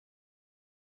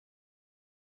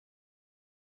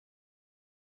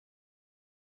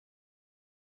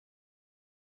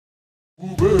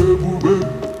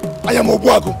I am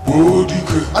Obuagu,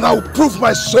 and I will prove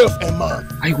myself a man.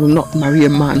 I will not marry a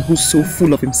man who's so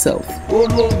full of himself.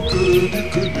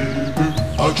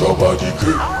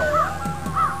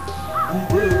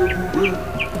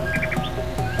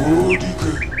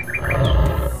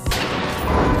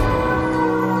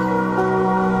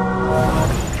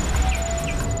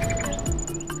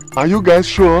 Are you guys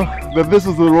sure that this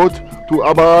is the road to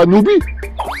Aba Nubi?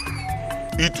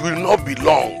 It will not be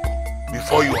long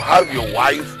before you have your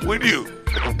wife with you.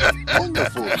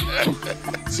 Wonderful.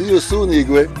 See you soon,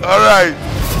 Igwe. All right.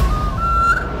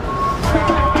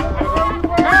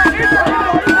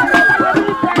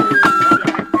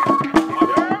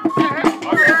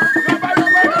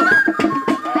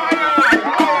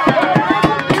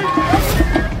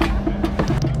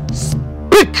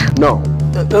 Speak now.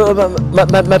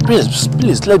 My prince,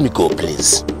 please let me go,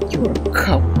 please. You're a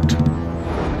coward.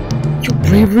 Your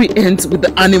bravery ends with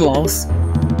the animals.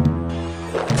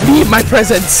 Leave my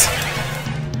presence.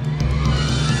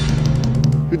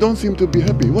 You don't seem to be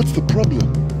happy. What's the problem?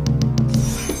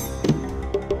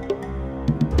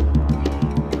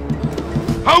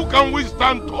 How can we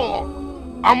stand tall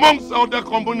amongst other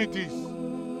communities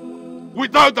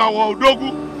without our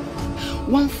Odogu?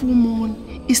 One full moon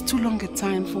is too long a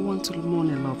time for one to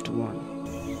mourn a loved one.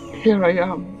 Here I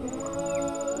am,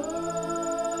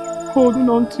 holding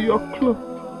on to your cloak,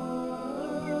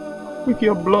 with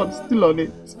your blood still on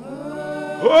it.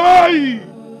 Oi!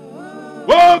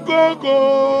 Go, go,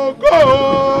 go,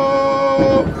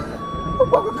 go!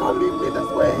 You can't leave me this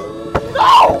way.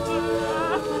 No!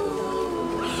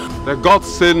 The gods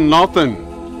say nothing.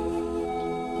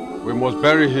 We must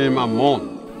bury him and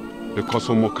mourn, because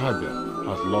Omokabia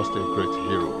has lost a great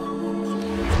hero.